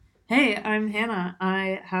Hey, I'm Hannah.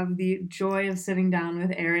 I have the joy of sitting down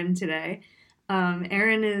with Erin today.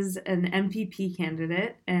 Erin is an MPP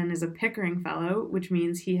candidate and is a Pickering Fellow, which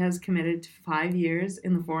means he has committed to 5 years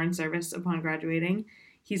in the Foreign Service upon graduating.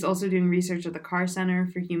 He's also doing research at the Carr Center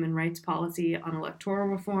for Human Rights Policy on electoral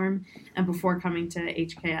reform. And before coming to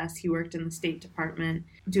HKS, he worked in the State Department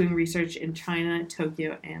doing research in China,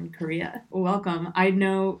 Tokyo, and Korea. Welcome. I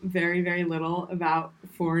know very, very little about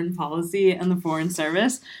foreign policy and the Foreign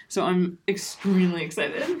Service, so I'm extremely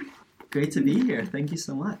excited. Great to be here. Thank you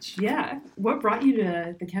so much. Yeah. What brought you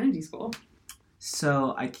to the Kennedy School?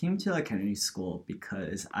 So I came to the Kennedy School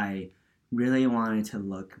because I really wanted to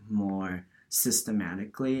look more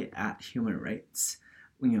systematically at human rights.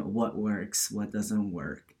 What works, what doesn't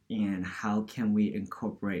work, and how can we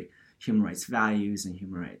incorporate human rights values and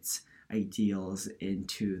human rights ideals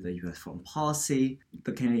into the U.S. foreign policy.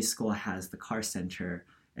 The Kennedy School has the Carr Center,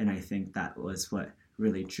 and I think that was what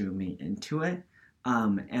really drew me into it.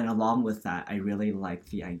 And along with that, I really like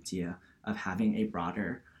the idea of having a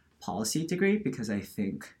broader policy degree because I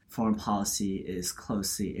think foreign policy is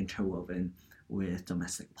closely interwoven with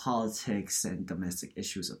domestic politics and domestic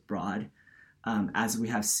issues abroad, as we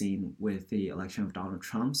have seen with the election of Donald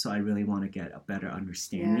Trump. So I really want to get a better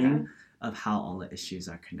understanding of how all the issues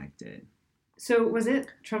are connected. So was it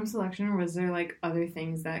Trump's election, or was there other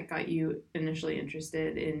things that got you initially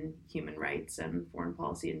interested in human rights and foreign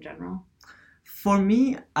policy in general? For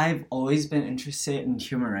me, I've always been interested in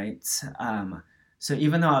human rights. So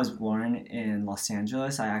even though I was born in Los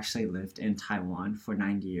Angeles, I actually lived in Taiwan for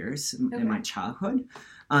 9 years in my childhood.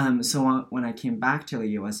 So when I came back to the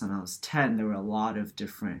U.S. when I was 10, there were a lot of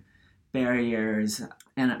different barriers.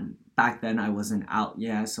 And back then I wasn't out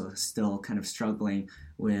yet, so I was still kind of struggling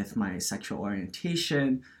with my sexual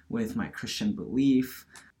orientation, with my Christian belief.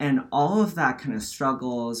 And all of that kind of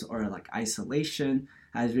struggles or isolation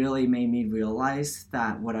has really made me realize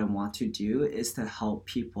that what I want to do is to help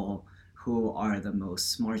people who are the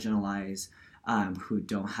most marginalized, who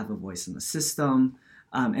don't have a voice in the system.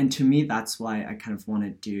 And to me, that's why I kind of want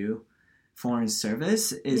to do foreign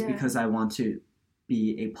service because I want to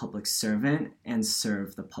be a public servant and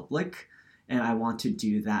serve the public. And I want to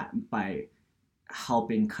do that by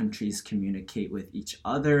helping countries communicate with each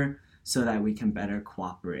other so that we can better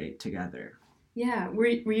cooperate together. Yeah. Were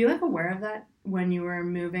you aware of that when you were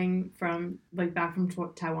moving from back from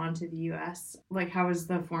Taiwan to the U.S.? How was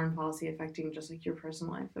the foreign policy affecting just your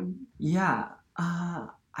personal life? Yeah.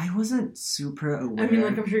 I wasn't super aware. I mean,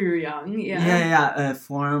 I'm sure you were young. Yeah.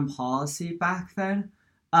 Foreign policy back then.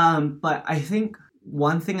 But I think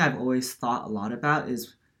one thing I've always thought a lot about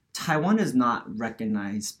is Taiwan is not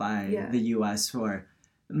recognized by the U.S. or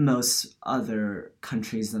most other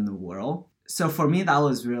countries in the world. So for me, that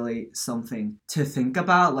was really something to think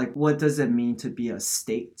about. What does it mean to be a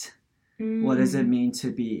state? What does it mean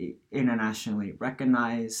to be internationally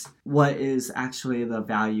recognized? What is actually the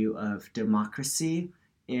value of democracy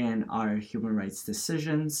in our human rights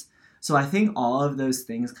decisions? So I think all of those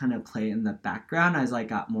things kind of play in the background as I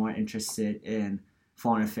got more interested in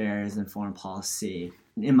foreign affairs and foreign policy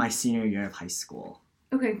in my senior year of high school.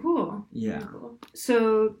 Okay, cool. Yeah. Very cool.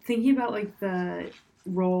 So thinking about the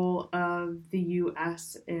role of the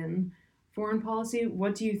U.S. in foreign policy,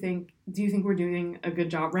 what do you think? Do you think we're doing a good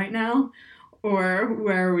job right now? Or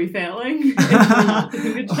where are we failing? If we're not doing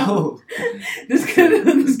a good job. This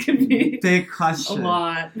could be big question. A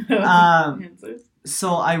lot of answers.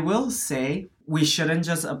 So I will say we shouldn't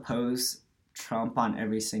just oppose Trump on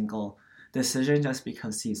every single decision just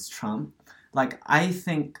because he's Trump. I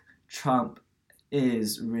think Trump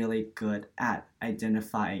is really good at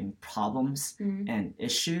identifying problems and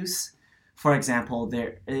issues. For example,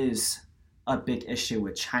 there is a big issue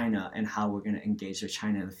with China and how we're going to engage with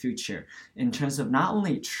China in the future in terms of not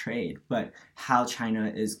only trade, but how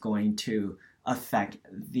China is going to affect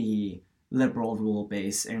the liberal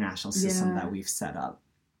rule-based international system that we've set up,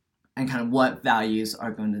 and kind of what values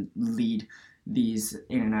are going to lead these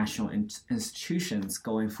international institutions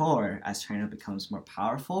going forward as China becomes more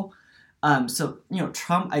powerful. So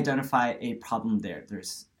Trump identified a problem there.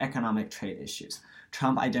 There's economic trade issues.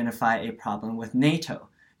 Trump identified a problem with NATO.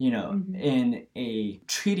 In a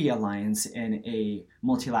treaty alliance, in a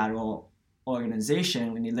multilateral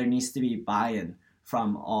organization, there needs to be buy-in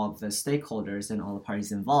from all the stakeholders and all the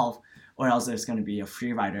parties involved, or else there's going to be a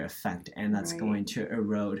free rider effect, and that's going to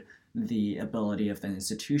erode the ability of the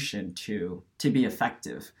institution to be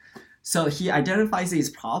effective. So he identifies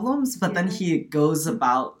these problems, but then he goes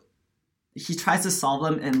about he tries to solve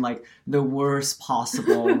them in the worst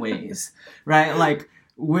possible ways, right?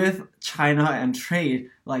 with China and trade,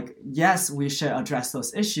 like, yes, we should address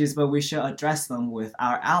those issues, but we should address them with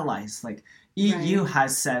our allies. Like, EU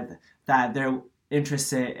has said that they're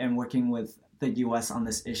interested in working with the US on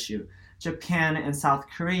this issue. Japan and South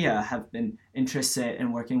Korea have been interested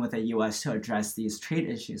in working with the US to address these trade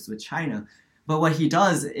issues with China. But what he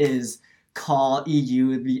does is call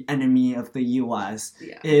EU the enemy of the US,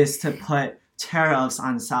 is to put tariffs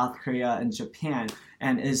on South Korea and Japan,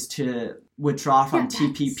 and is to withdraw from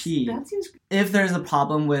TPP. If there's a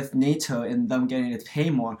problem with NATO and them getting to pay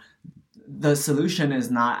more, the solution is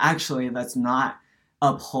not actually, let's not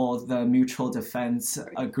uphold the mutual defense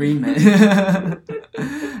agreement.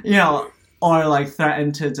 You know, or like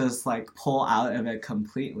threaten to just like pull out of it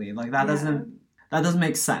completely. Like that doesn't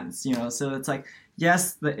make sense, you know? So it's like,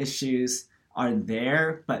 yes, the issues are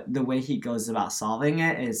there, but the way he goes about solving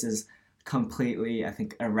it is completely, I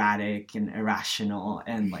think, erratic and irrational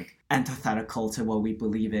and like antithetical to what we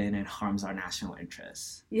believe in and harms our national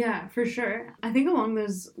interests. Yeah, for sure. I think along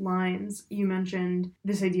those lines, you mentioned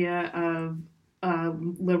this idea of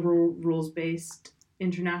liberal rules-based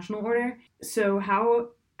international order. So how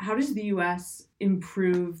does the U.S.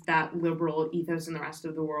 improve that liberal ethos in the rest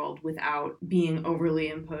of the world without being overly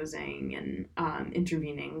imposing and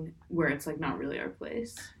intervening where it's like not really our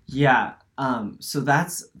place? Yeah. So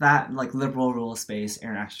that's that, like, liberal rules-based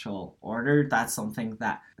international order. That's something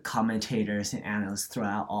that commentators and analysts throw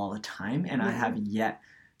out all the time, and I have yet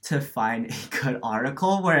to find a good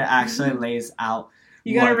article where it actually lays out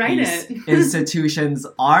what these institutions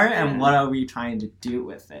are and what are we trying to do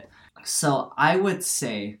with it. So I would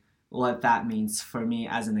say what that means for me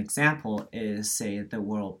as an example is, say, the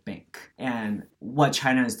World Bank. And what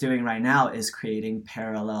China is doing right now is creating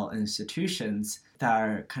parallel institutions that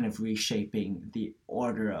are kind of reshaping the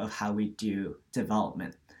order of how we do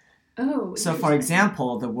development. Oh, so for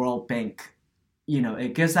example, the World Bank, you know,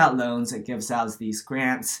 it gives out loans, it gives out these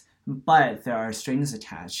grants, but there are strings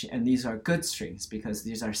attached, and these are good strings because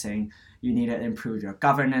these are saying you need to improve your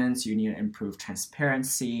governance, you need to improve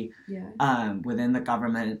transparency within the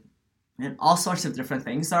government, and all sorts of different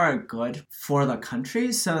things that are good for the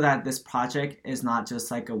country, so that this project is not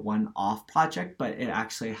just like a one-off project, but it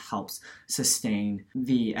actually helps sustain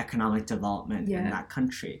the economic development in that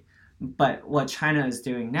country. But what China is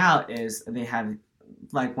doing now is they have,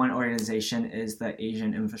 like, one organization is the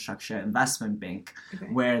Asian Infrastructure Investment Bank,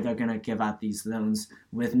 where they're going to give out these loans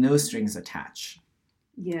with no strings attached.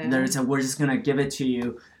 Yeah. We're just going to give it to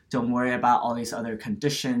you. Don't worry about all these other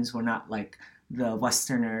conditions. We're not like the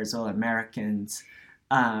Westerners or Americans.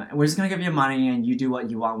 We're just going to give you money and you do what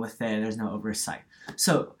you want with it. There's no oversight.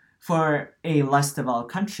 So for a less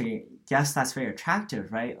developed country, yes, that's very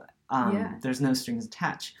attractive, right? There's no strings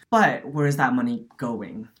attached. But where is that money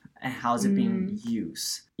going? And how is it being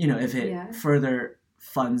used? You know, if it further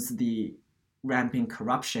funds the ramping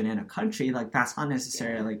corruption in a country, like, that's not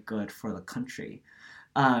necessarily good for the country.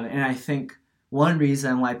 And I think one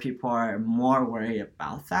reason why people are more worried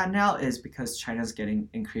about that now is because China's getting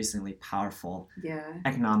increasingly powerful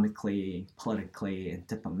economically, politically, and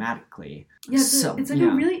diplomatically. Yeah, so it's like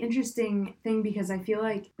a really interesting thing because I feel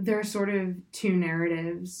like there are sort of two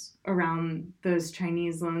narratives around those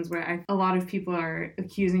Chinese loans where a lot of people are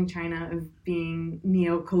accusing China of being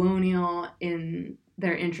neo-colonial in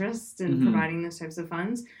their interests in providing those types of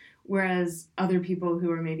funds. Whereas other people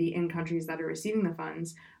who are maybe in countries that are receiving the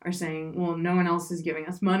funds are saying, well, no one else is giving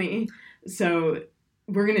us money, so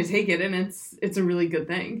we're going to take it, and it's a really good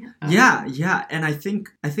thing. Yeah. And I think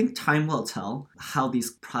time will tell how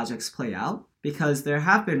these projects play out, because there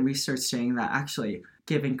have been research saying that actually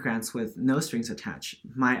giving grants with no strings attached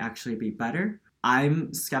might actually be better.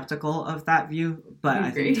 I'm skeptical of that view, but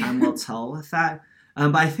I think time will tell with that.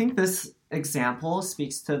 But I think this example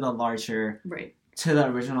speaks to the larger... to the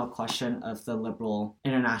original question of the liberal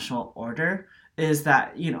international order, is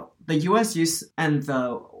that, you know, the U.S. use and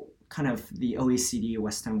the kind of the OECD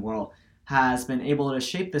Western world has been able to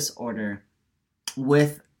shape this order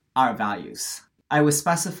with our values. I would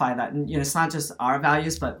specify that, you know, it's not just our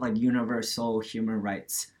values, but like universal human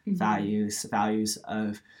rights values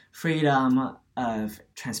of freedom, of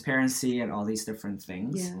transparency, and all these different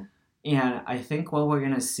things. And I think what we're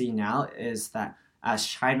going to see now is that as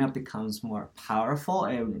China becomes more powerful,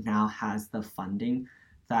 it now has the funding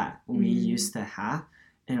that we used to have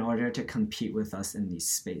in order to compete with us in these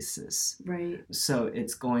spaces. Right. So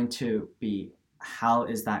it's going to be, how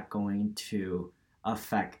is that going to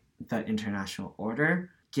affect the international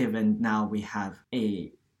order, given now we have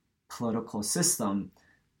a political system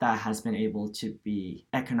that has been able to be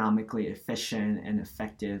economically efficient and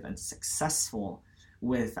effective and successful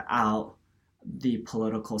without the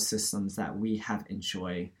political systems that we have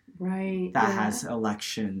enjoyed Right. that has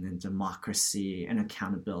election and democracy and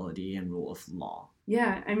accountability and rule of law.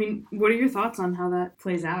 Yeah, I mean, what are your thoughts on how that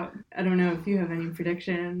plays out? I don't know if you have any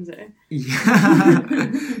predictions.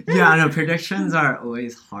 Yeah, no, predictions are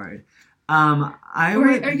always hard.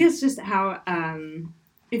 I guess just how,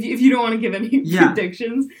 if you don't want to give any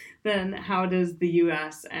predictions, then how does the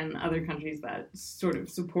U.S. and other countries that sort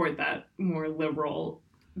of support that more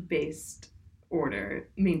liberal-based order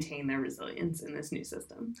maintain their resilience in this new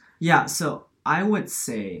system? Yeah, so I would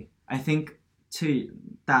say, I think to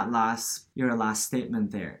your last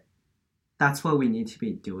statement there, that's what we need to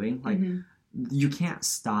be doing. Like, you can't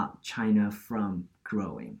stop China from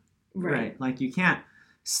growing, right? Like, you can't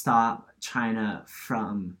stop China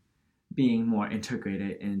from being more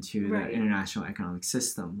integrated into the international economic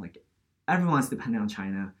system. Like, everyone's dependent on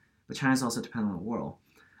China, but China's also dependent on the world.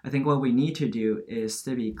 I think what we need to do is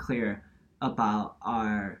to be clear about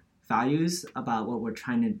our values, about what we're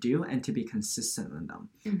trying to do, and to be consistent in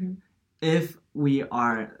them. If we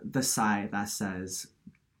are the side that says,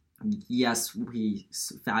 yes, we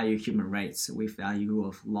value human rights, we value rule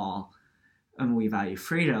of law, and we value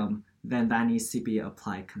freedom, then that needs to be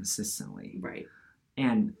applied consistently. Right.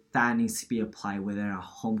 And that needs to be applied within our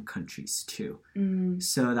home countries too,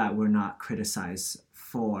 so that we're not criticized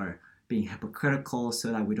for being hypocritical,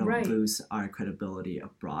 so that we don't lose our credibility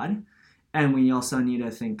abroad. And we also need to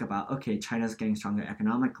think about, okay, China's getting stronger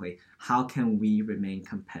economically. How can we remain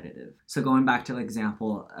competitive? So going back to the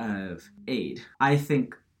example of aid, I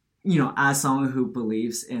think, as someone who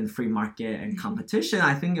believes in free market and competition,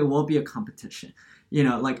 I think it will be a competition.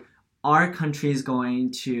 Like, our country is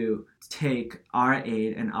going to take our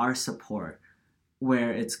aid and our support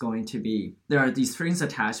where it's going to be, there are these strings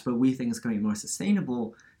attached, but we think it's going to be more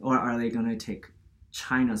sustainable, or are they going to take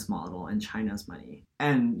China's model and China's money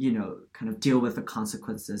and, kind of deal with the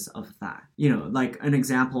consequences of that? Like an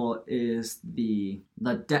example is the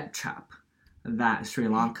debt trap that Sri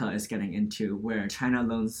Lanka is getting into, where China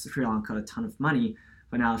loans Sri Lanka a ton of money,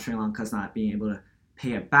 but now Sri Lanka is not being able to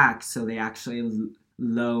pay it back, so they actually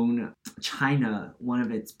loan China one of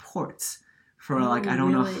its ports for I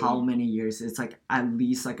don't know how many years. It's like at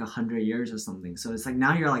least like 100 years or something. So it's like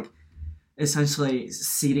now you're like essentially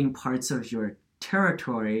ceding parts of your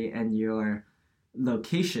territory and your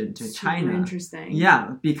location to China. Interesting.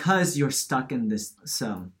 Yeah, because you're stuck in this.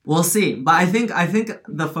 So we'll see. But I think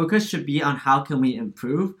the focus should be on how can we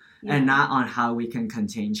improve and not on how we can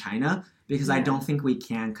contain China, because I don't think we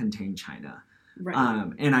can contain China.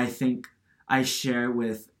 Right. And I think I share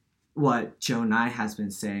with what Joe Nye has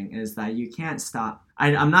been saying is that you can't stop.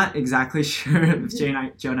 I'm not exactly sure if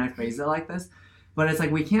Joe Nye phrased it like this, but it's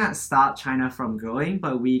like we can't stop China from growing,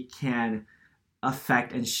 but we can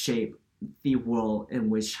affect and shape the world in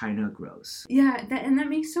which China grows. Yeah, that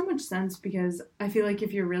makes so much sense, because I feel like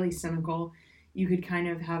if you're really cynical, you could kind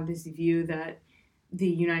of have this view that the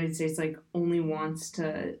United States only wants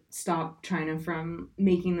to stop China from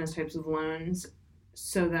making those types of loans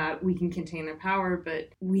so that we can contain their power, but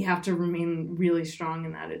we have to remain really strong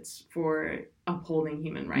in that it's for upholding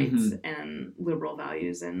human rights and liberal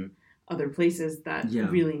values in other places that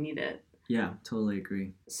really need it. Yeah, totally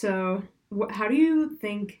agree. So how do you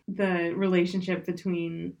think the relationship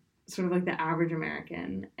between sort of the average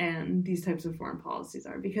American and these types of foreign policies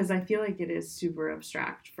are? Because I feel like it is super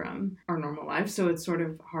abstract from our normal lives, so it's sort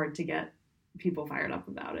of hard to get people fired up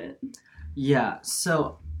about it. Yeah,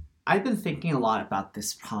 so I've been thinking a lot about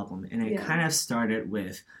this problem, and it kind of started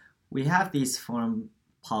with, we have these foreign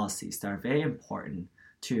policies that are very important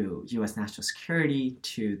to U.S. national security,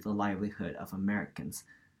 to the livelihood of Americans.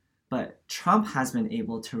 But Trump has been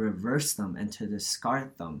able to reverse them and to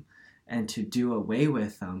discard them and to do away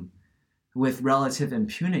with them with relative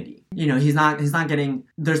impunity. He's not getting,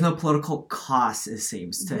 there's no political cost, it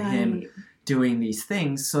seems, to him doing these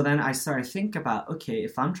things. So then I started to think about, okay,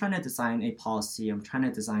 if I'm trying to design a policy, I'm trying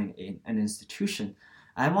to design an institution,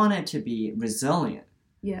 I want it to be resilient.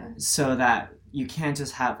 Yeah. So that you can't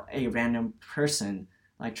just have a random person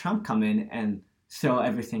like Trump come in and throw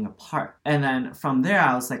everything apart. And then from there,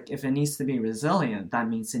 I was like, if it needs to be resilient, that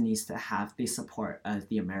means it needs to have the support of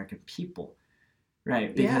the American people,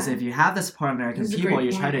 right? Because if you have the support of American people,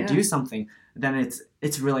 you try to do something, then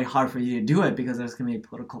it's really hard for you to do it because there's going to be a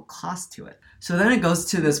political cost to it. So then it goes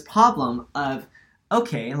to this problem of,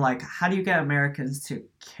 okay, how do you get Americans to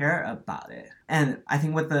care about it? And I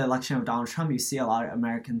think with the election of Donald Trump, you see a lot of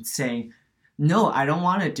Americans saying, no, I don't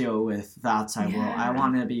want to deal with the outside world. I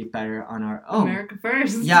want to be better on our own. America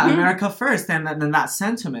first. Yeah, America first. And then that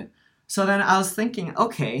sentiment. So then I was thinking,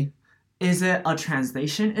 okay, is it a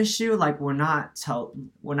translation issue? We're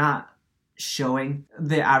not showing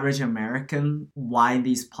the average American why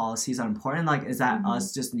these policies are important? Like, is that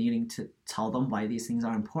us just needing to tell them why these things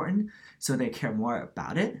are important so they care more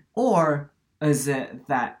about it? Or is it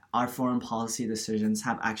that our foreign policy decisions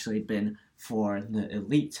have actually been for the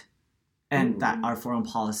elite and that our foreign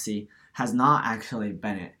policy has not actually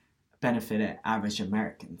benefited average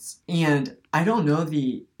Americans? And I don't know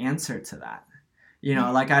the answer to that. You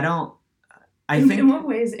know, like in what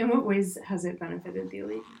ways has it benefited the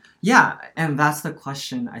elite? Yeah, and that's the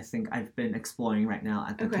question I think I've been exploring right now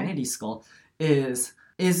at the Kennedy School is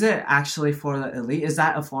it actually for the elite? Is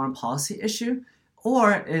that a foreign policy issue?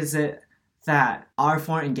 Or is it that our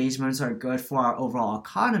foreign engagements are good for our overall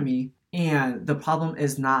economy and the problem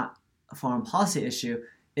is not a foreign policy issue,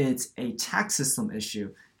 it's a tax system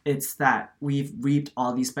issue. It's that we've reaped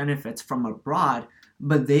all these benefits from abroad,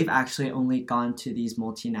 but they've actually only gone to these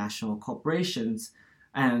multinational corporations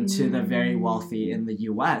and to the very wealthy in the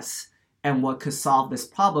US. And what could solve this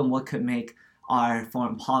problem, what could make our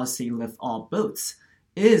foreign policy lift all boats,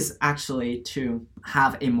 is actually to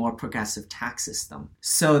have a more progressive tax system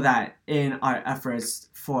so that in our efforts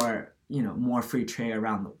for, you know, more free trade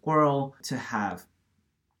around the world, to have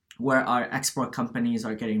where our export companies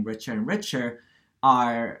are getting richer and richer,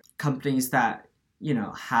 are companies that, you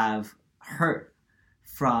know, have hurt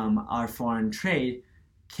from our foreign trade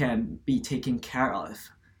can be taken care of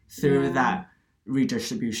through that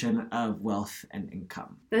redistribution of wealth and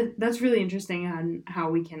income. That's really interesting on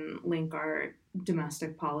how we can link our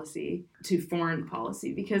domestic policy to foreign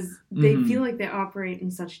policy because they feel like they operate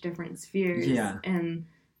in such different spheres. Yeah. And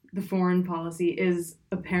the foreign policy is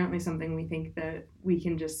apparently something we think that we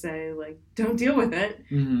can just say, like, don't deal with it,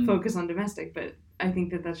 focus on domestic. But I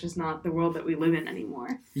think that that's just not the world that we live in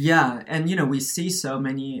anymore. Yeah, and, you know, we see so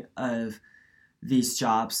many of these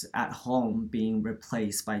jobs at home being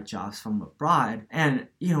replaced by jobs from abroad. And,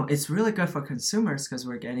 you know, it's really good for consumers because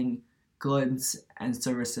we're getting goods and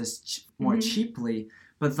services more cheaply.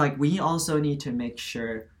 But, like, we also need to make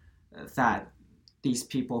sure that these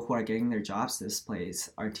people who are getting their jobs displaced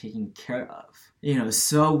are taken care of, you know,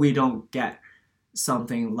 so we don't get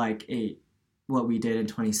something like what we did in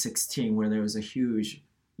 2016 where there was a huge,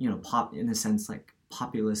 you know, in a sense, like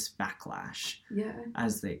populist backlash,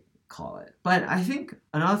 as they call it. But I think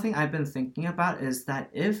another thing I've been thinking about is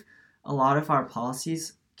that if a lot of our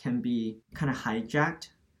policies can be kind of hijacked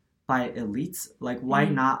by elites, like why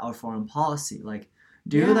not our foreign policy? Like,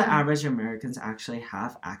 do the average Americans actually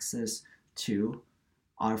have access to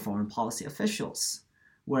our foreign policy officials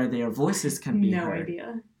where their voices can be heard? No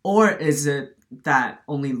idea. Or is it that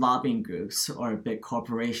only lobbying groups or big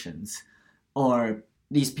corporations or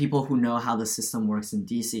these people who know how the system works in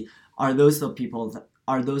DC, are those the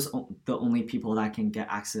only people that can get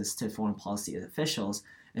access to foreign policy officials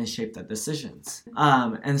and shape the decisions?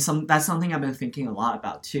 And that's something I've been thinking a lot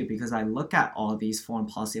about too, because I look at all these foreign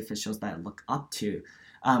policy officials that I look up to,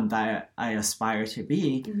 that I aspire to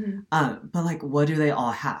be, but like, what do they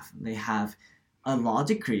all have? They have a law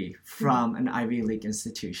degree from an Ivy League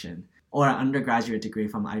institution or an undergraduate degree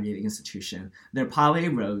from an Ivy League institution. They're probably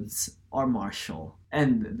Rhodes or Marshall,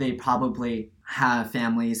 and they probably have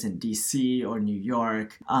families in DC or New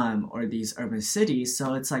York, or these urban cities.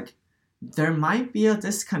 So it's like, there might be a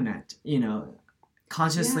disconnect, you know,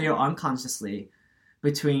 consciously or unconsciously,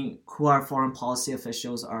 between who our foreign policy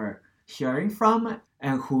officials are hearing from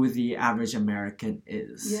and who the average American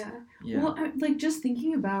is. Well, like, just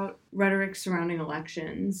thinking about rhetoric surrounding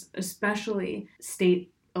elections, especially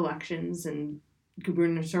state elections and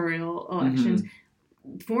gubernatorial elections,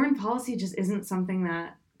 foreign policy just isn't something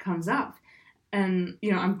that comes up. And,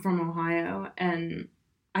 you know, I'm from Ohio, and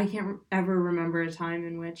I can't ever remember a time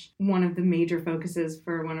in which one of the major focuses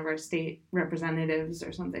for one of our state representatives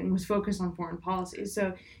or something was focused on foreign policy.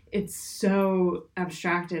 So it's so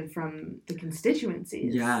abstracted from the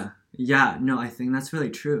constituencies. Yeah, no, I think that's really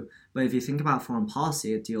true. But if you think about foreign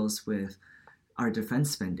policy, it deals with our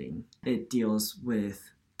defense spending. It deals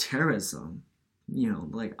with terrorism, you know,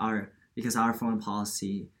 like because our foreign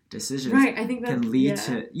policy decisions I think that can lead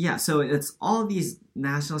to so it's all these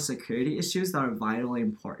national security issues that are vitally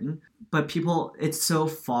important, but it's so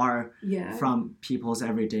far from people's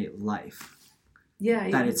everyday life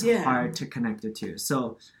that it's hard to connect it to.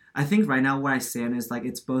 So I think right now what I stand is like,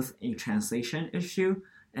 it's both a translation issue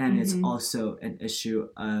and it's also an issue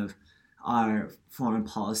of our foreign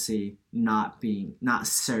policy not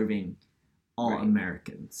serving all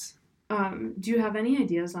Americans. Do you have any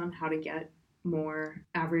ideas on how to get more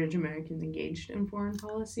average Americans engaged in foreign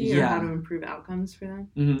policy or how to improve outcomes for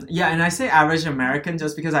them? Yeah, and I say average American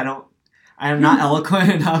just because I I'm not eloquent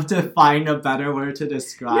enough to find a better word to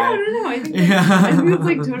describe. No. I think it's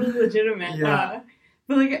like totally legitimate. Yeah.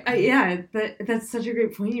 But like, that's such a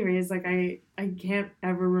great point you raised. Like, I can't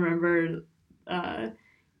ever remember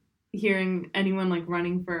hearing anyone like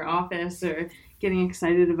running for office or getting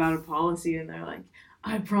excited about a policy, and they're like,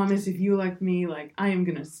 "I promise, if you elect me, like, I am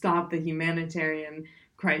gonna stop the humanitarian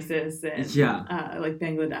crisis in like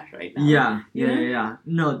Bangladesh right now." Yeah.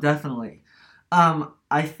 No, definitely.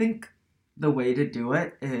 I think the way to do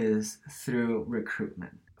it is through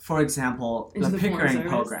recruitment. For example, the Pickering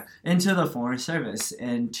program, into the Foreign Service,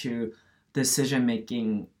 into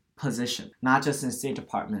decision-making position, not just in State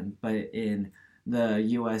Department, but in the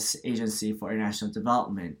U.S. Agency for International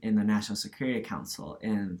Development, in the National Security Council,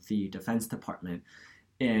 in the Defense Department,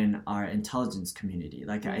 in our intelligence community.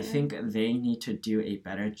 Like, I think they need to do a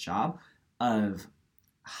better job of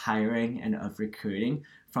hiring and of recruiting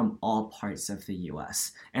from all parts of the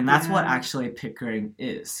U.S. And that's what actually Pickering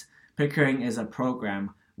is. Pickering is a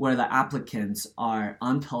program where the applicants are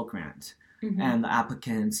on Pell Grant, and the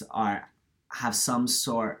applicants have some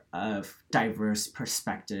sort of diverse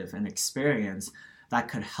perspective and experience that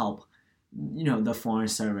could help, the Foreign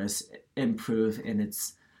Service improve in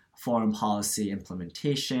its foreign policy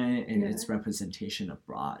implementation and its representation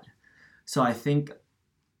abroad. So I think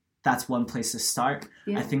that's one place to start.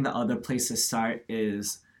 I think the other place to start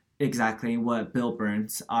is exactly what Bill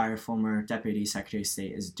Burns, our former Deputy Secretary of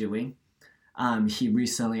State, is doing. He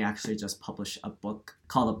recently actually just published a book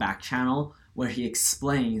called The Back Channel, where he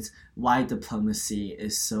explains why diplomacy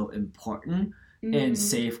is so important in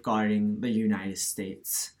safeguarding the United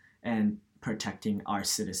States and protecting our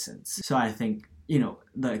citizens. So I think,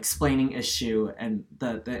 the explaining issue and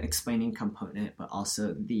the explaining component, but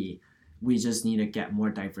also we just need to get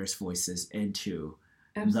more diverse voices into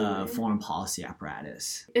the foreign policy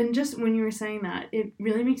apparatus. And just when you were saying that, it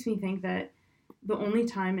really makes me think that the only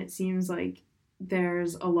time it seems like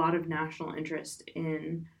there's a lot of national interest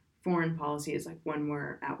in foreign policy is like when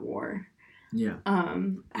we're at war. Yeah.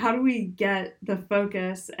 How do we get the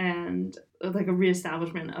focus and like a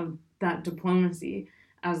reestablishment of that diplomacy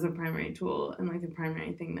as the primary tool and like the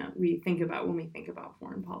primary thing that we think about when we think about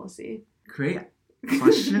foreign policy? Great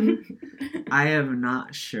question. I am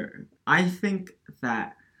not sure. I think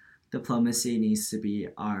that diplomacy needs to be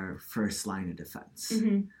our first line of defense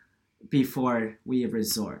before we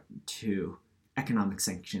resort to economic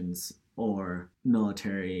sanctions or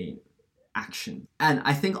military action. And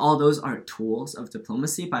I think all those are tools of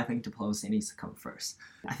diplomacy, but I think diplomacy needs to come first.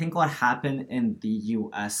 I think what happened in the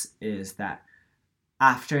US is that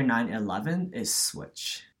after 9/11, it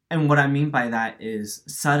switched. And what I mean by that is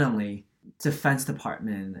suddenly Defense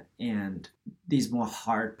Department and these more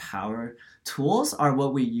hard power tools are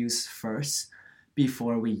what we use first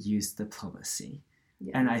before we use diplomacy.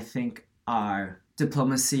 And I think our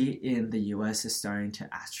diplomacy in the US is starting to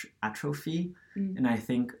atrophy, and I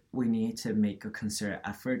think we need to make a concerted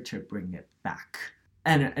effort to bring it back.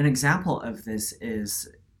 And an example of this is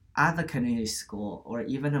at the Kennedy School, or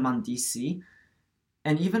even among DC,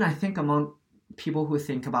 and even I think among people who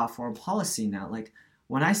think about foreign policy now. Like,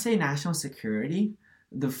 when I say national security,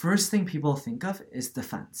 the first thing people think of is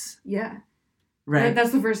defense. Yeah. Right?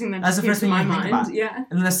 That's the first thing that came to my mind. About. Yeah.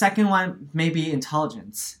 And the second one, maybe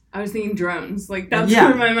intelligence. I was thinking drones. Like, that's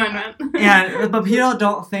where my mind went. Yeah, but people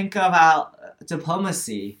don't think about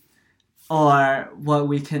diplomacy or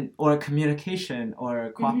or communication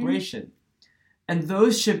or cooperation. And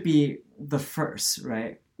those should be the first,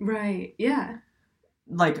 right? Right, yeah.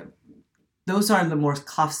 Like, those are the more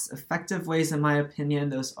cost-effective ways, in my opinion.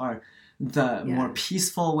 Those are the more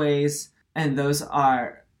peaceful ways. And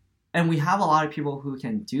we have a lot of people who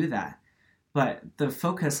can do that. But the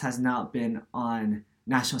focus has not been on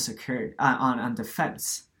national security, on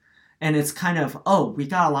defense. And it's kind of, we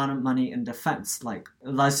got a lot of money in defense. Like,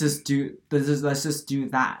 let's just do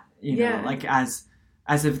that. Like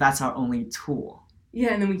as if that's our only tool.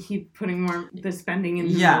 Yeah, and then we keep putting more the spending in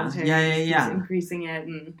the military. Yeah. Increasing it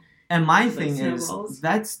and my thing is,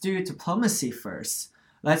 let's do diplomacy first.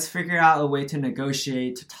 Let's figure out a way to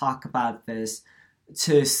negotiate, to talk about this,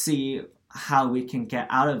 to see how we can get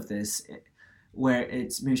out of this where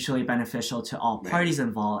it's mutually beneficial to all parties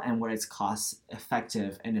involved and where it's cost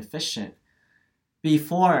effective and efficient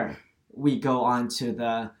before we go on to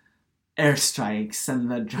the airstrikes and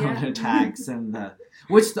the drone attacks and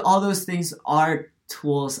all those things are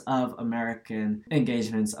tools of American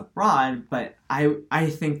engagements abroad, but I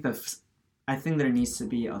think there needs to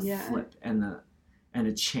be a flip and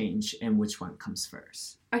a change in which one comes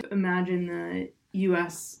first. I imagine the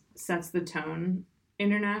U.S. sets the tone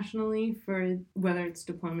internationally for whether it's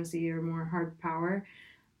diplomacy or more hard power.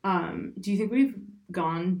 Do you think we've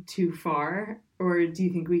gone too far, or do you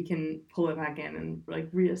think we can pull it back in and like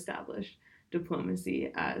reestablish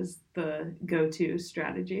diplomacy as the go-to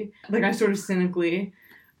strategy? Like I sort of cynically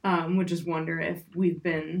would just wonder if we've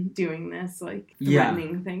been doing this like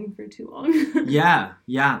threatening thing for too long.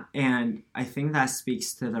 Yeah. And I think that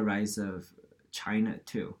speaks to the rise of China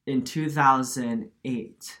too. In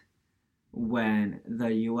 2008, when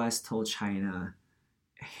the US told China,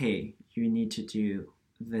 hey, you need to do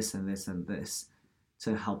this and this and this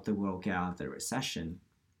to help the world get out of the recession,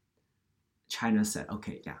 China said,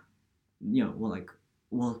 okay, yeah,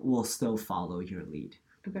 we'll still follow your lead.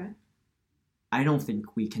 Okay. I don't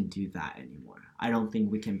think we can do that anymore. I don't think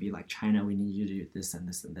we can be like, China, we need you to do this and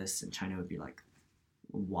this and this. And China would be like,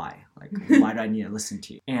 why? Like, why do I need to listen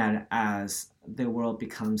to you? And as the world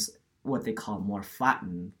becomes what they call more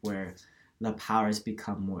flattened, where the powers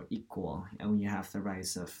become more equal, and when you have the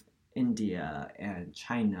rise of India and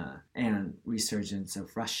China and resurgence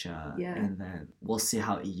of Russia, and then we'll see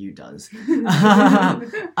how EU does.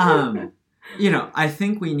 I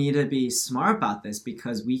think we need to be smart about this,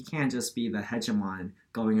 because we can't just be the hegemon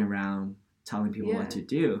going around telling people what to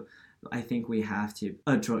do. I think we have to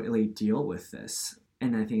adroitly deal with this.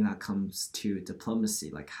 And I think that comes to diplomacy.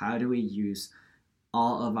 Like, how do we use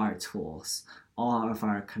all of our tools, all of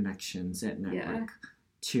our connections and network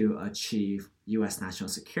to achieve U.S. national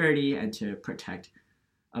security and to protect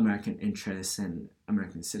American interests and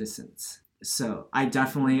American citizens? So I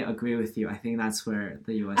definitely agree with you. I think that's where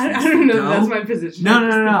the U.S. I don't know. That's my position.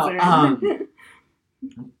 No.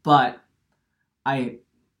 But I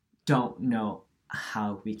don't know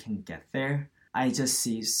how we can get there. I just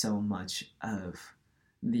see so much of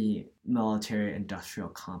the military-industrial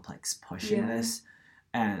complex pushing this,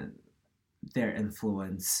 and their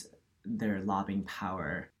influence, their lobbying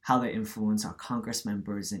power, how they influence our Congress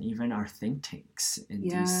members and even our think tanks in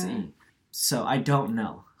D.C. So I don't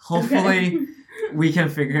know. Hopefully we can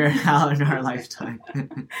figure it out in our lifetime.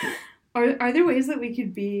 Are there ways that we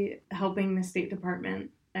could be helping the State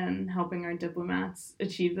Department and helping our diplomats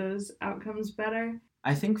achieve those outcomes better?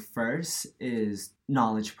 I think first is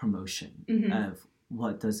knowledge promotion of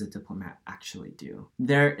what does a diplomat actually do.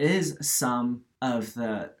 There is some of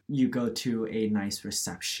you go to a nice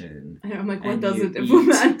reception. I'm like, what does a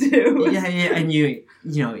diplomat do? And you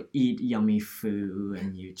eat yummy food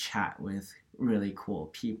and you chat with really cool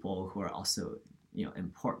people who are also,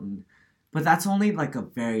 important. But that's only like a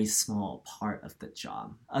very small part of the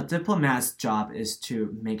job. A diplomat's job is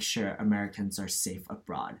to make sure Americans are safe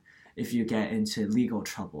abroad. If you get into legal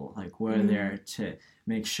trouble, like we're there to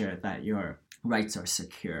make sure that your rights are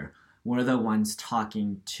secure. We're the ones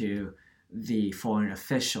talking to the foreign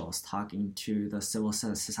officials, talking to the civil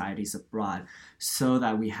societies abroad, so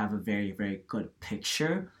that we have a very, very good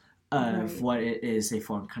picture of what it is a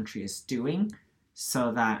foreign country is doing,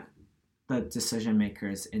 so that the decision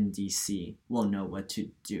makers in DC will know what to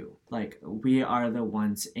do. Like, we are the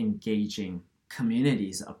ones engaging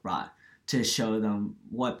communities abroad to show them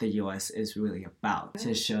what the US is really about,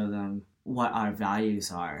 to show them what our values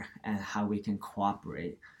are and how we can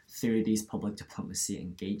cooperate through these public diplomacy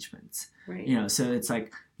engagements. So it's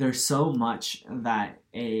like there's so much that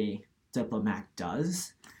a diplomat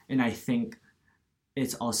does, and I think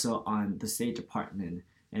it's also on the State Department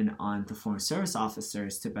and on the Foreign Service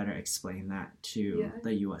officers to better explain that to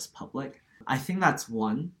the US public. I think that's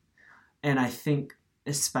one. And I think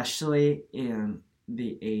especially in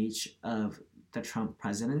the age of the Trump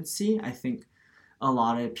presidency, I think a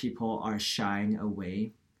lot of people are shying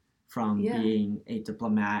away from being a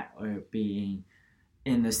diplomat or being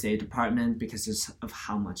in the State Department because of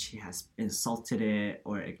how much he has insulted it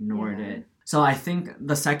or ignored it. So I think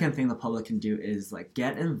the second thing the public can do is like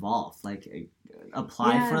get involved, like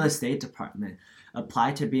apply for the State Department,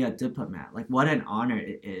 apply to be a diplomat. Like, what an honor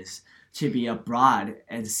it is to be abroad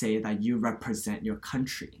and say that you represent your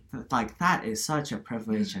country. Like, that is such a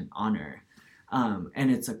privilege and honor.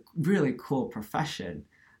 And it's a really cool profession.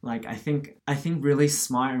 Like, I think really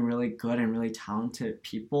smart and really good and really talented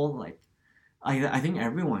people, like, I think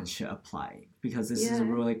everyone should apply, because this is a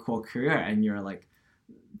really cool career, and you're like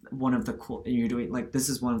this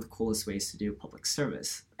is one of the coolest ways to do public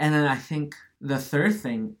service. And then I think the third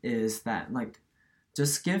thing is that, like,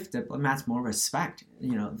 just give diplomats more respect.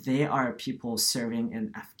 They are people serving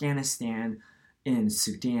in Afghanistan, in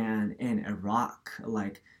Sudan, in Iraq.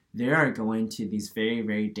 Like, they are going to these very,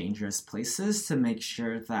 very dangerous places to make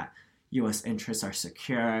sure that U.S. interests are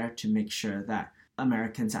secure, to make sure that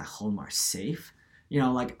Americans at home are safe.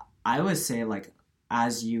 Like, I would say, like,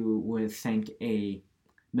 as you would thank a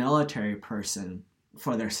military person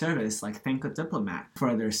for their service, like thank a diplomat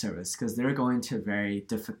for their service, because they're going to very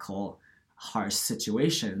difficult, harsh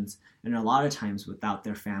situations, and a lot of times without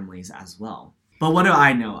their families as well. But what do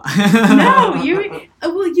I know? No,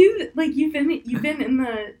 you've been in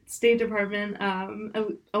the State Department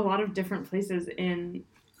a lot of different places in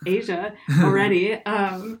Asia already.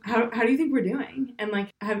 How do you think we're doing? And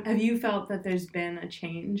like, have you felt that there's been a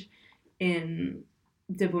change in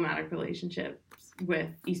diplomatic relationships with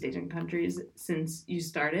East Asian countries since you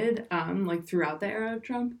started, like throughout the era of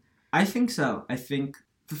Trump? I think so. I think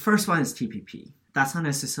the first one is TPP. That's not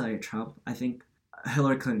necessarily Trump. I think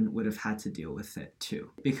Hillary Clinton would have had to deal with it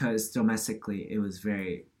too, because domestically it was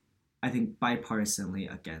very, I think,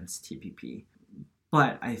 bipartisanly against TPP.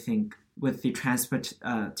 But I think with the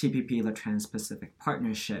TPP, the Trans-Pacific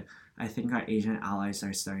Partnership, I think our Asian allies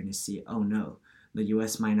are starting to see, oh no, the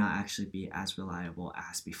U.S. might not actually be as reliable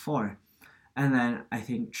as before. And then I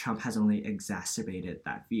think Trump has only exacerbated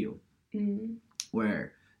that view,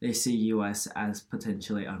 where they see U.S. as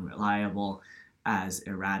potentially unreliable, as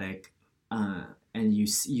erratic, and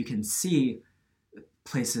you can see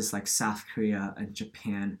places like South Korea and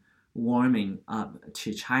Japan warming up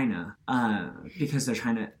to China because they're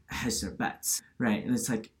trying to hedge their bets, right? And it's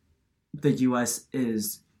like the U.S.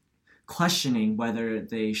 is questioning whether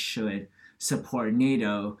they should support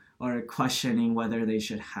NATO or questioning whether they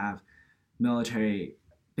should have military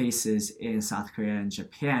bases in South Korea and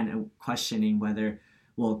Japan, and questioning whether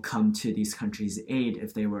we'll come to these countries' aid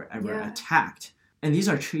if they were ever attacked. And these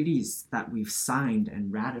are treaties that we've signed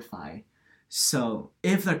and ratified. So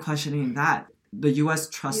if they're questioning that, the U.S.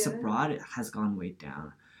 trust abroad has gone way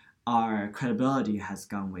down. Our credibility has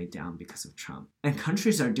gone way down because of Trump. And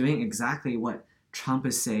countries are doing exactly what Trump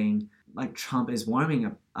is saying, like Trump is warning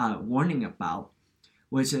about,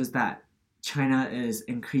 which is that China is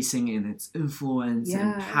increasing in its influence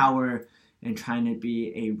and power and trying to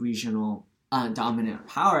be a regional dominant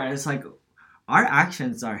power. And it's like our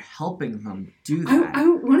actions are helping them do that. I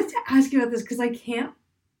wanted to ask you about this because I can't,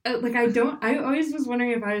 I always was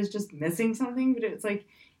wondering if I was just missing something, but it's like,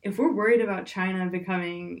 if we're worried about China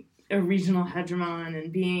becoming a regional hegemon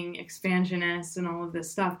and being expansionist and all of this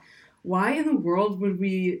stuff, why in the world would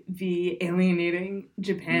we be alienating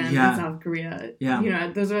Japan and South Korea?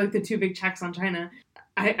 Yeah. Those are like the two big checks on China.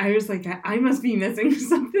 I was like, I must be missing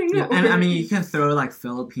something. Yeah, and I mean, you can throw like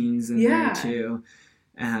Philippines in there too.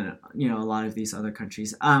 And, a lot of these other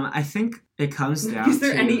countries. I think it comes down to... Is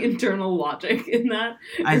there any internal logic in that?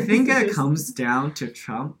 I think it comes down to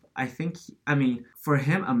Trump. For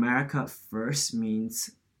him, America first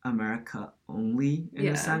means America only, in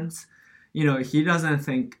a sense. He doesn't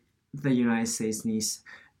think the United States needs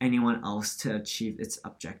anyone else to achieve its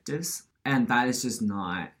objectives. And that is just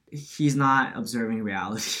not... He's not observing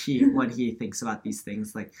reality when he thinks about these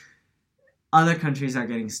things. Like, other countries are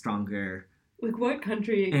getting stronger. Like, what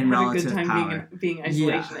country had a good time being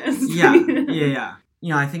isolationist?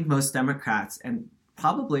 Yeah. I think most Democrats and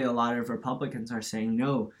probably a lot of Republicans are saying,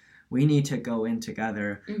 no, we need to go in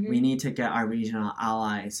together. Mm-hmm. We need to get our regional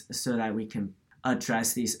allies so that we can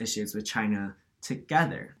address these issues with China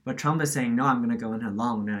together. But Trump is saying, no, I'm going to go in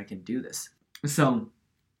alone and I can do this. So,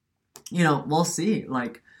 we'll see.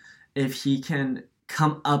 Like, if he can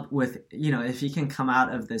come up with, if he can come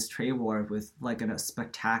out of this trade war with like a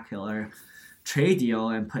spectacular trade deal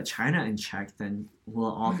and put China in check, then we'll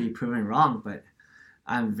all be proven wrong. But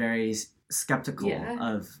I'm very skeptical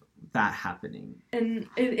of that happening. And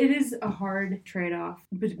it is a hard trade-off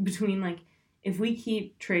between, like, if we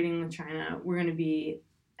keep trading with China, we're going to be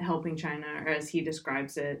helping China, or as he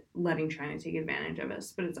describes it, letting China take advantage of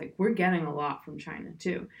us. But it's like, we're getting a lot from China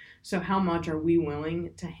too. So how much are we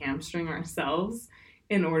willing to hamstring ourselves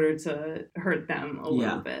in order to hurt them a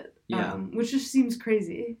little bit? Yeah. Which just seems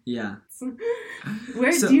crazy. Yeah. Do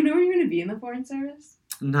you know where you're going to be in the Foreign Service?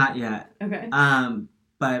 Not yet. Okay.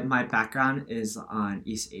 But my background is on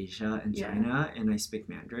East Asia and China, and I speak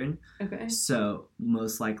Mandarin. Okay. So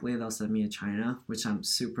most likely they'll send me to China, which I'm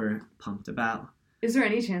super pumped about. Is there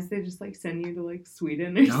any chance they just like send you to like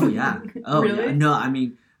Sweden or something? Really? Yeah. No,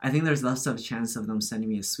 I think there's less of a chance of them sending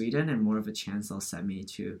me to Sweden and more of a chance they'll send me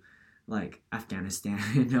to like Afghanistan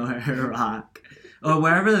or Iraq or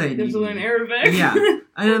wherever they need to learn Arabic. Yeah.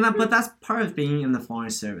 But that's part of being in the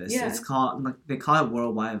Foreign Service. Yeah. It's called, like, they call it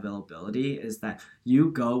worldwide availability, is that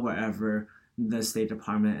you go wherever the State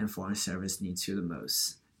Department and Foreign Service needs you the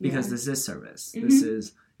most. Because this is service. Mm-hmm.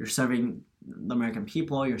 You're serving the American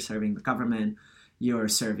people, you're serving the government, you're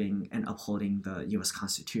serving and upholding the U.S.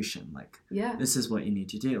 Constitution. Like, this is what you need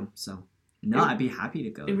to do. So, I'd be happy to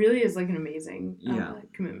go. It really is like an amazing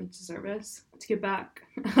commitment to service. To get back.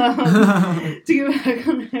 On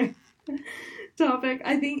there. topic.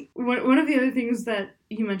 I think one of the other things that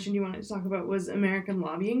you mentioned you wanted to talk about was American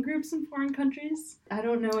lobbying groups in foreign countries. I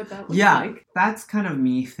don't know what that looks like. Yeah, that's kind of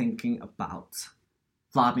me thinking about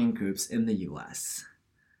lobbying groups in the U.S.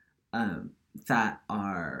 That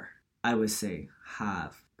are, I would say,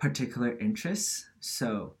 have particular interests.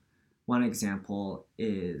 So one example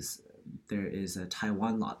is there is a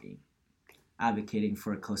Taiwan lobby advocating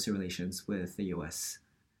for closer relations with the U.S.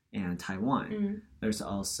 and Taiwan. Mm-hmm. There's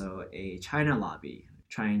also a China lobby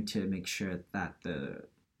trying to make sure that the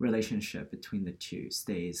relationship between the two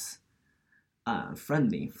stays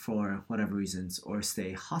friendly for whatever reasons or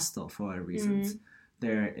stay hostile for whatever reasons. Mm-hmm.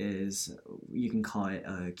 There is, you can call it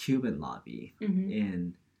a Cuban lobby Mm-hmm.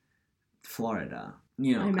 in Florida. I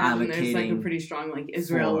imagine there's like a pretty strong like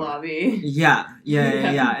Israel lobby. Yeah.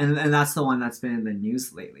 And that's the one that's been in the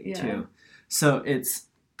news lately too. So it's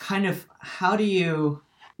kind of, how do you,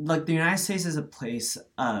 like, the United States is a place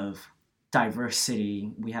of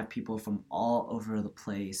diversity. We have people from all over the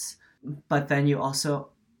place. But then you also,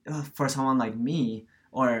 for someone like me,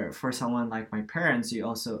 or for someone like my parents, you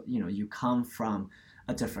also, you come from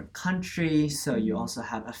a different country, so you also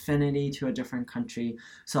have affinity to a different country.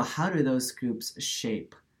 So how do those groups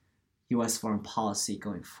shape U.S. foreign policy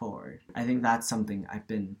going forward? I think that's something I've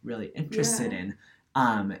been really interested in.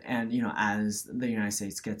 And, as the United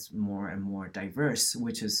States gets more and more diverse,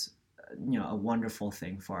 which is, a wonderful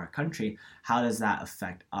thing for our country, how does that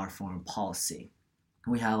affect our foreign policy?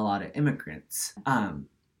 We have a lot of immigrants, and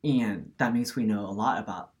that means we know a lot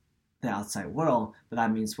about the outside world, but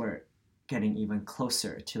that means we're getting even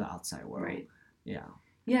closer to the outside world. Right. Yeah.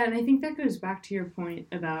 Yeah, and I think that goes back to your point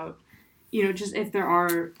about, just if there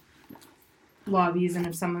are lobbies and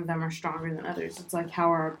if some of them are stronger than others, it's like,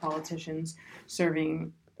 how are our politicians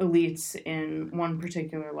serving elites in one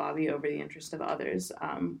particular lobby over the interest of others,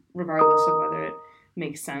 regardless of whether it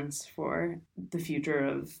makes sense for the future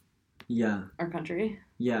of our country.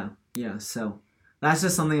 Yeah. So that's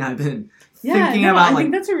just something I've been thinking about. I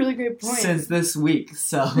think that's a really great point. Since this week,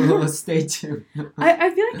 so stay tuned. I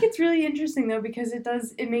feel like it's really interesting, though, because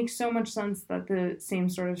it makes so much sense that the same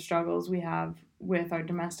sort of struggles we have with our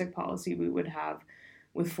domestic policy we would have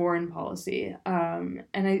with foreign policy. But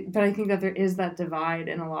I think that there is that divide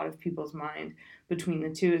in a lot of people's mind between the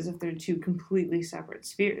two, as if they're two completely separate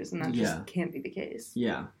spheres, and that just can't be the case.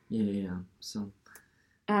 Yeah. So...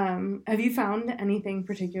 have you found anything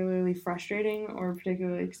particularly frustrating or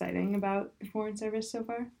particularly exciting about the Foreign Service so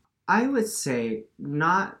far? I would say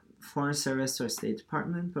not Foreign Service or State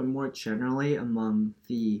Department, but more generally among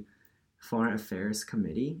the Foreign Affairs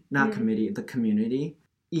Committee, the community.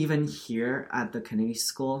 Even here at the Kennedy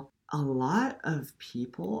School, a lot of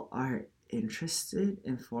people are interested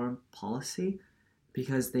in foreign policy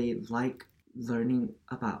because they like learning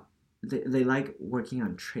about, they like working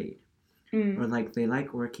on trade. Or like they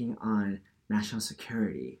like working on national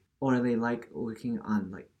security, or they like working on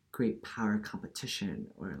like great power competition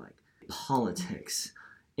or like politics.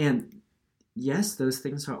 And yes, those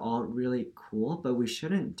things are all really cool, but we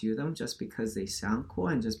shouldn't do them just because they sound cool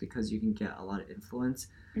and just because you can get a lot of influence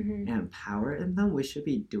and power in them. We should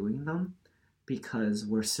be doing them because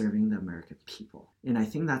we're serving the American people. And I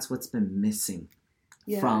think that's what's been missing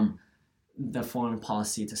from the foreign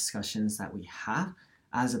policy discussions that we have,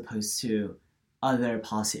 as opposed to other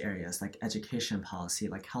policy areas like education policy,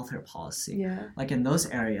 like healthcare policy. Yeah. Like in those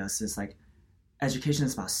areas, it's like education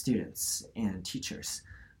is about students and teachers.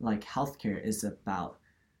 Like healthcare is about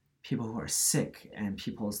people who are sick and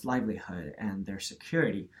people's livelihood and their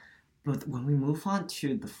security. But when we move on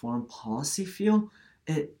to the foreign policy field,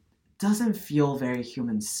 it doesn't feel very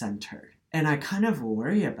human-centered. And I kind of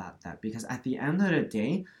worry about that because at the end of the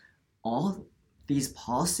day, all these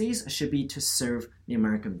policies should be to serve the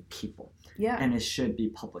American people. Yeah. And it should be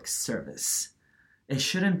public service. It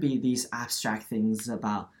shouldn't be these abstract things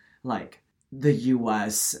about like the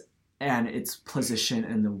US and its position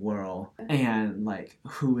in the world and like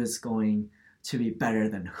who is going to be better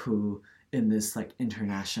than who in this like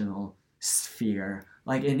international sphere.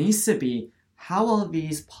 Like it needs to be, how will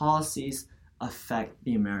these policies affect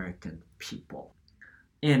the American people?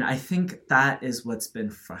 And I think that is what's been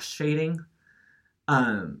frustrating.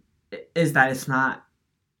 Is that it's not,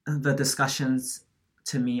 the discussions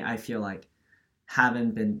to me, I feel like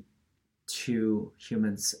haven't been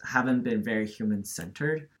very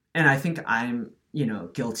human-centered. And I think I'm,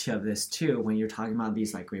 guilty of this too. When you're talking about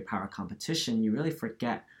these like great power competition, you really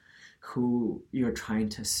forget who you're trying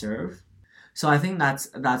to serve. So I think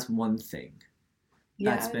that's one thing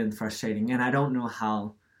that's been frustrating. And I don't know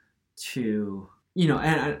how to,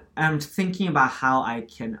 and I'm thinking about how I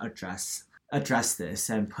can address this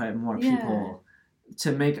and put more people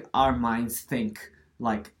to make our minds think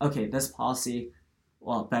like, okay, this policy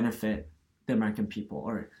will benefit the American people,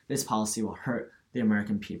 or this policy will hurt the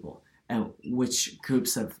American people, and which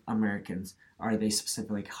groups of Americans are they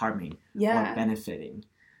specifically harming or benefiting.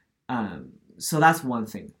 So that's one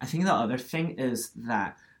thing. I think the other thing is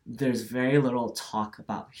that there's very little talk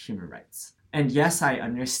about human rights. And yes, I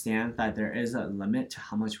understand that there is a limit to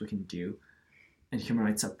how much we can do in human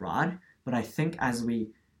rights abroad, but I think as we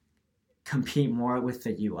compete more with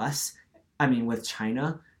the US, with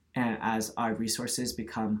China, and as our resources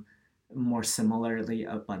become more similarly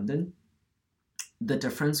abundant, the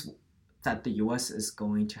difference that the US is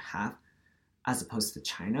going to have as opposed to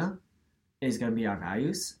China is going to be our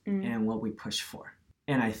values and what we push for.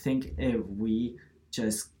 And I think if we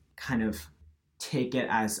just kind of take it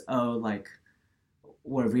as, oh, like,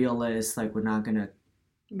 we're realists, like, we're not going to,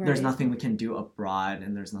 there's nothing we can do abroad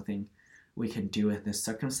and there's nothing we can do in the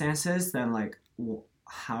circumstances, then, like, well,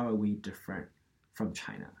 how are we different from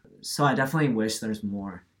China? So I definitely wish there's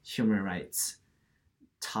more human rights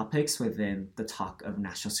topics within the talk of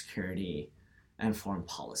national security and foreign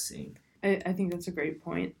policy. I think that's a great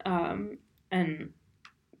point. And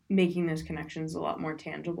making those connections a lot more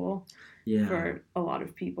tangible for a lot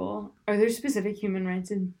of people. Are there specific human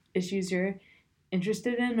rights issues you're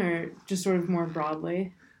interested in, or just sort of more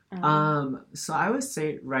broadly? So I would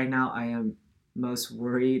say right now I am most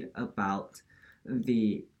worried about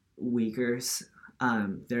the Uyghurs.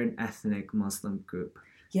 They're an ethnic Muslim group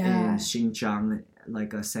in Xinjiang,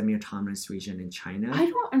 like a semi-autonomous region in China. I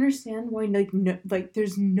don't understand why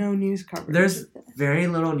there's no news coverage. There's very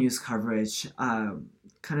little news coverage.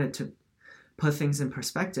 Kind of to put things in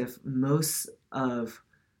perspective, most of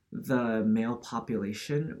the male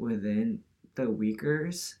population within the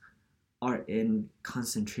Uyghurs are in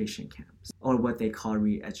concentration camps, or what they call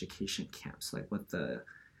re-education camps, like what the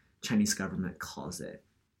Chinese government calls it.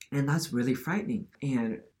 And that's really frightening.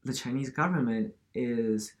 And the Chinese government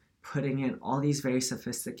is putting in all these very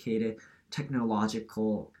sophisticated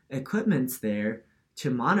technological equipments there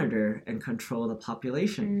to monitor and control the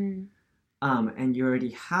population. And you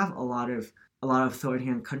already have a lot of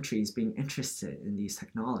authoritarian countries being interested in these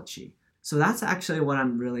technology. So that's actually what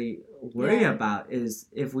I'm really worried about, is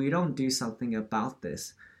if we don't do something about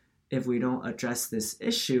this, if we don't address this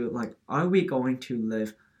issue, like, are we going to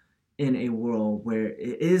live in a world where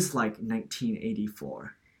it is like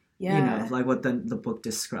 1984? Like what the book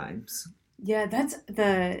describes. Yeah, that's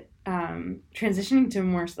the transitioning to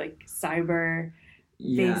more like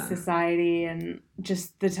cyber-based society, and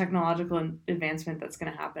just the technological advancement that's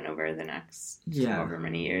going to happen over the next however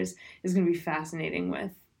many years is going to be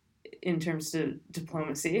fascinating in terms of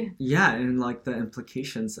diplomacy. Yeah, and like the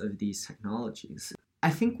implications of these technologies.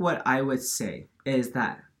 I think what I would say is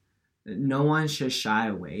that no one should shy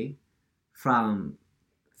away from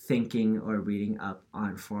thinking or reading up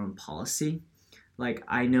on foreign policy. Like,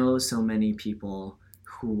 I know so many people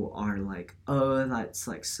who are like, oh, that's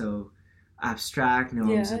like so abstract.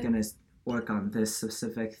 No, I'm just gonna work on this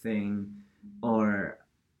specific thing, or,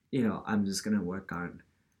 I'm just gonna work on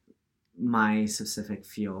my specific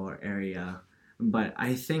field or area. But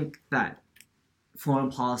I think that foreign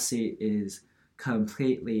policy is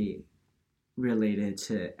completely related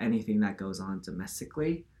to anything that goes on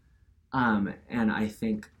domestically. And I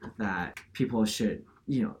think that people should,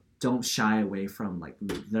 don't shy away from like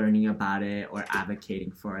learning about it or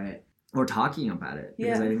advocating for it or talking about it,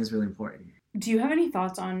 because I think it's really important. Do you have any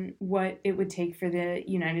thoughts on what it would take for the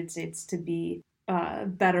United States to be a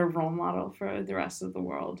better role model for the rest of the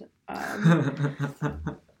world?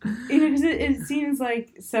 Because it seems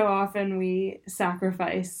like so often we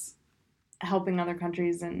sacrifice helping other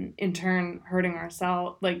countries and in turn hurting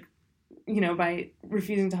ourselves, like, by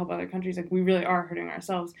refusing to help other countries, like, we really are hurting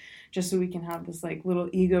ourselves just so we can have this like little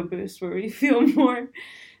ego boost where we feel more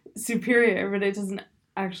superior, but it doesn't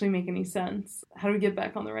actually make any sense. How do we get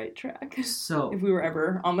back on the right track? So, if we were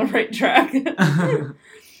ever on the right track.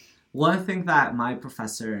 One thing that my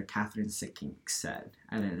professor, Catherine Sicking, said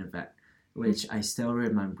at an event, which I still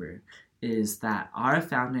remember, is that our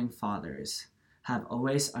founding fathers have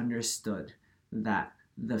always understood that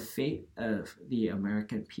the fate of the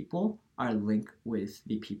American people are linked with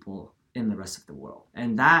the people in the rest of the world.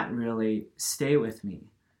 And that really stayed with me,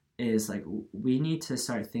 is like, we need to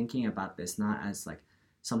start thinking about this not as like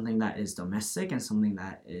something that is domestic and something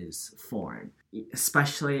that is foreign,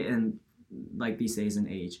 especially in like these days and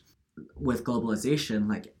age with globalization.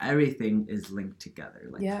 Like, everything is linked together.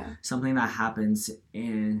 Like, something that happens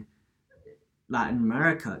in Latin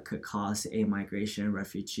America could cause a migration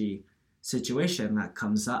refugee situation that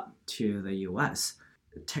comes up to the US.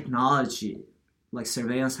 Technology like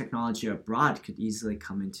surveillance technology abroad could easily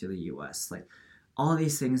come into the US. Like all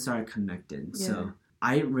these things are connected. Yeah. So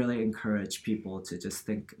I really encourage people to just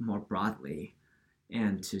think more broadly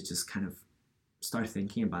and to just kind of start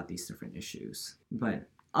thinking about these different issues. But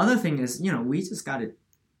other thing is, we just got to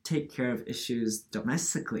take care of issues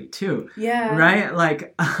domestically too. Yeah. Right?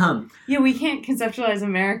 Like, we can't conceptualize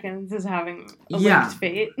Americans as having a linked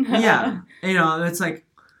fate. Yeah. It's like,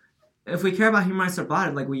 if we care about human rights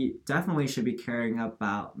abroad, like we definitely should be caring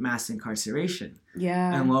about mass incarceration.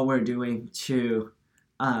 Yeah. And what we're doing to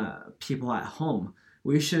people at home.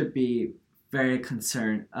 We should be very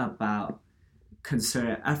concerned about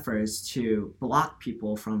concerted efforts to block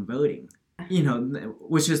people from voting,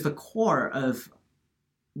 which is the core of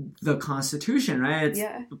the Constitution, right? It's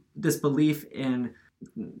this belief in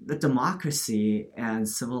the democracy and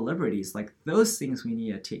civil liberties. Like those things we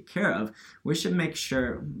need to take care of. We should make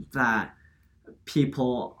sure that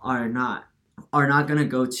people are not going to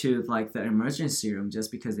go to like the emergency room just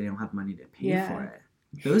because they don't have money to pay for it.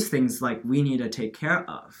 Those things like we need to take care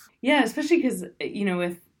of. Yeah, especially because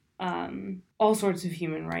with all sorts of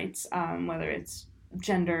human rights, whether it's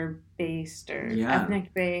gender-based or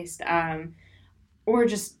ethnic-based, or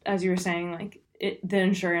just, as you were saying, like the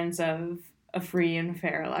insurance of a free and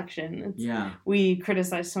fair election. We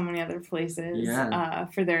criticize so many other places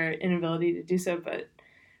for their inability to do so, but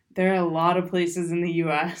there are a lot of places in the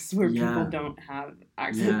U.S. where people don't have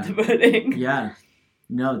access to voting. Yeah.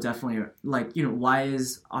 No, definitely. Like, why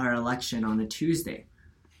is our election on a Tuesday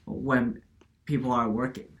when people are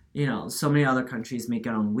working? So many other countries make it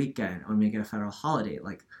on a weekend or make it a federal holiday.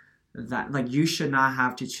 Like that, like you should not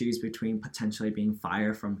have to choose between potentially being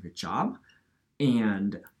fired from your job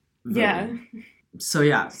and voting. So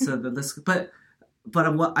but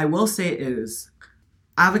what I will say is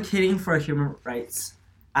advocating for human rights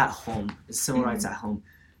at home, civil rights at home,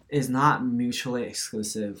 is not mutually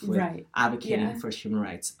exclusive with advocating for human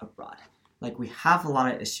rights abroad. Like we have a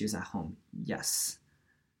lot of issues at home, yes,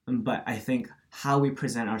 but I think how we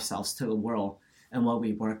present ourselves to the world and what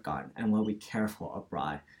we work on and what we care for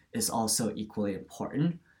abroad is also equally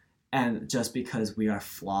important. And just because we are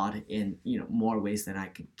flawed in more ways than I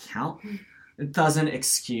can count, it doesn't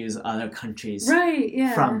excuse other countries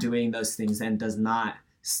from doing those things, and does not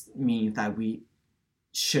mean that we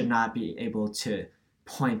should not be able to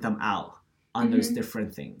point them out on those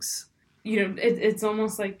different things. It's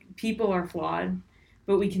almost like people are flawed,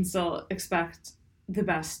 but we can still expect the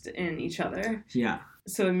best in each other. Yeah.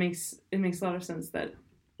 So it makes a lot of sense that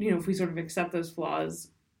if we sort of accept those flaws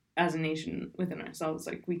as a nation within ourselves,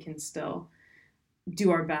 like we can still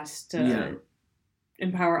do our best to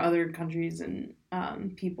empower other countries and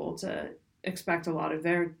people to expect a lot of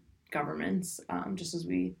their governments, just as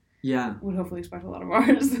we would hopefully expect a lot of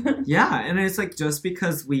ours. And it's like, just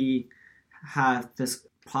because we have this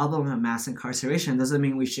problem of mass incarceration doesn't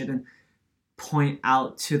mean we shouldn't point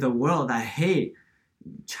out to the world that, hey,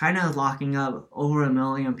 China is locking up over 1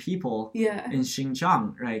 million people in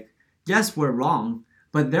Xinjiang, right? Yes, we're wrong,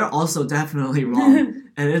 but they're also definitely wrong.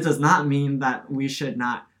 And it does not mean that we should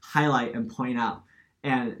not highlight and point out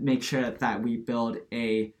and make sure that we build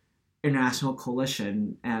a international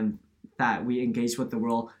coalition and that we engage with the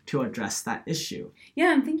world to address that issue. Yeah,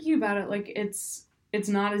 I'm thinking about it like it's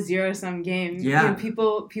not a zero-sum game. Yeah.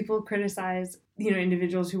 People criticize,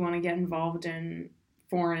 individuals who want to get involved in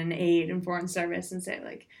foreign aid and foreign service and say,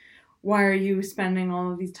 like, why are you spending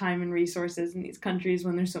all of these time and resources in these countries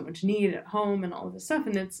when there's so much need at home and all of this stuff?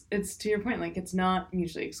 And it's to your point, like, it's not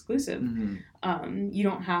mutually exclusive. You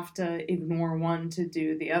don't have to ignore one to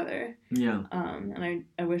do the other. Yeah. And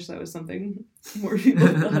I wish that was something more people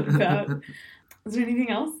thought about. Is there anything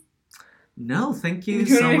else? No, thank you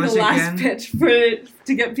so much again. Last pitch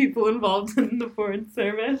to get people involved in the foreign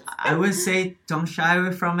service. I would say don't shy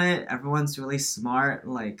away from it. Everyone's really smart.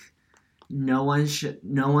 Like, no one should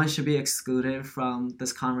be excluded from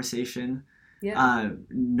this conversation. Yeah.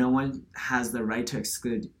 No one has the right to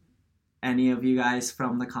exclude any of you guys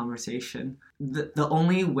from the conversation. The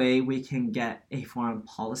only way we can get a foreign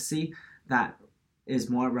policy that is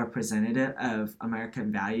more representative of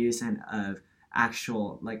American values and of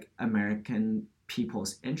actual, like, American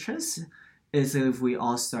people's interests is if we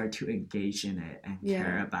all start to engage in it and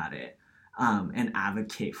care about it, and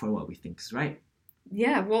advocate for what we think is right.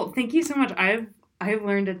 Yeah, well, thank you so much. I've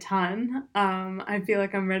learned a ton. I feel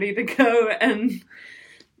like I'm ready to go and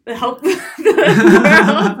help the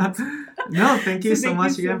world. No, thank you so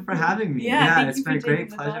much again for having me. Yeah, it's been a great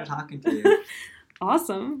pleasure talking to you.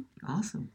 Awesome.